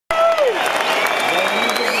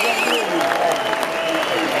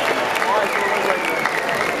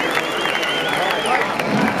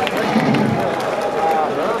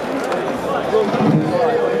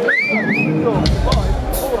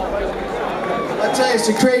I tell you, it's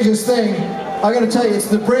the craziest thing. I gotta tell you, it's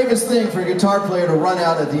the bravest thing for a guitar player to run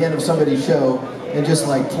out at the end of somebody's show and just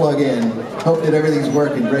like plug in, hope that everything's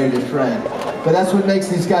working, ready to shred. But that's what makes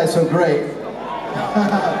these guys so great.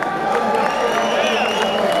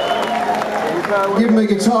 Give them a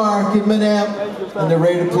guitar, give them an amp, and they're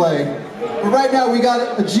ready to play. But right now we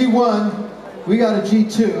got a G1, we got a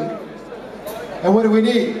G2, and what do we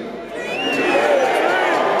need?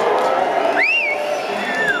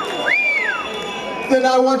 Then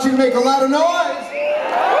I want you to make a lot of noise.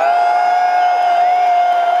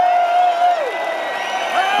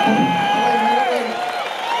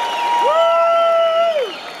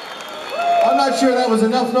 I'm not sure that was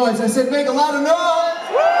enough noise. I said make a lot of noise.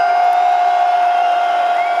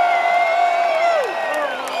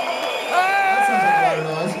 That sounds like a lot of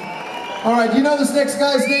noise. All right, do you know this next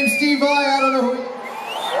guy's name, Steve Vai? I don't know who he is.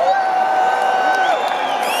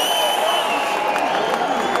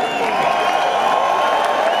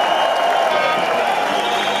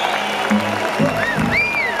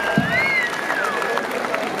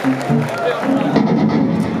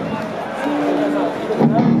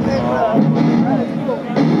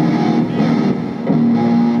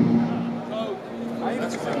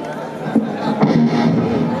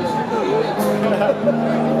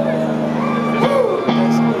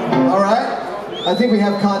 I think we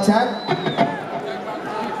have contact.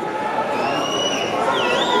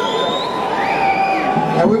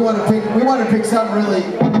 And we want to pick something really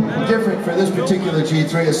different for this particular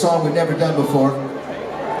G3, a song we've never done before.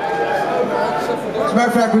 As a matter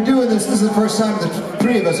of fact, we're doing this. This is the first time the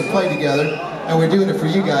three of us have played together, and we're doing it for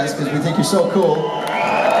you guys because we think you're so cool.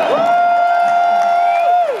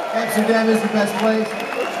 Amsterdam is the best place.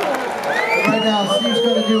 But right now, Steve's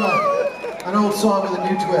going to do an old song with a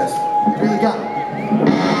new twist. You really got it.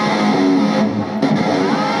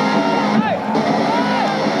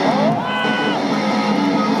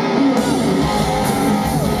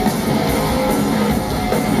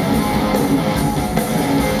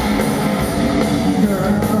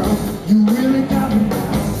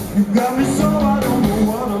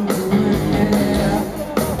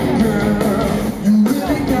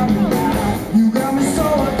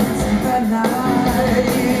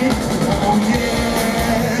 Oh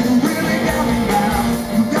yeah, you really got me now.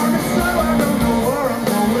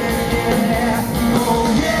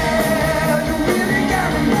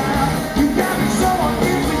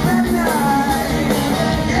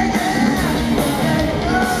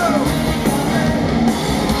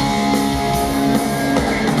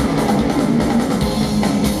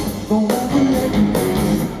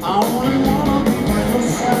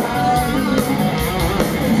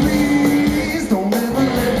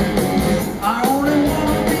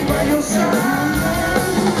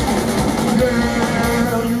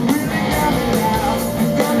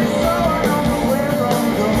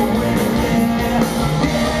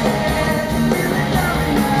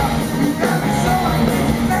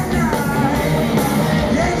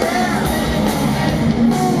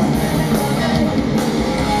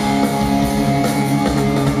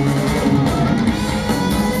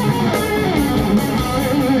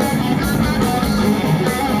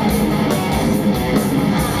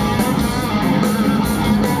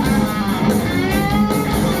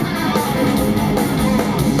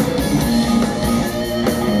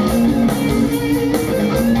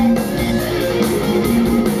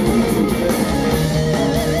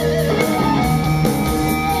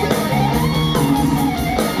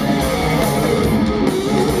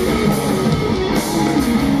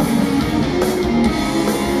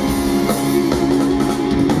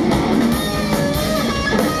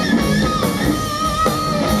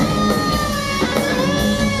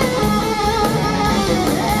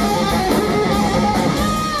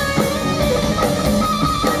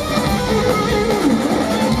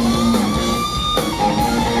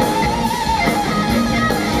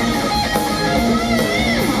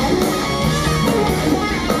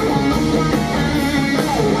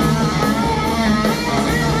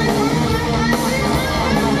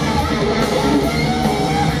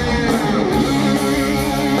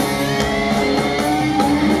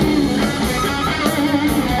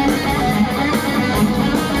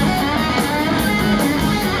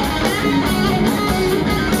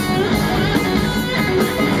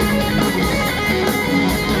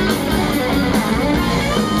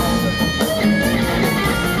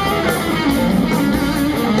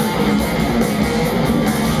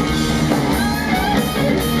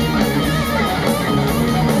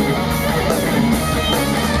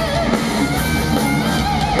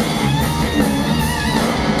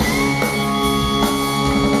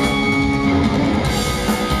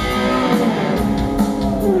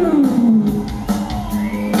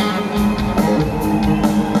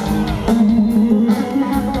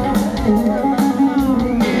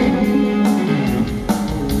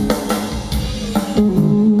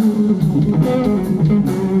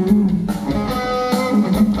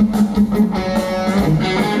 Thank you.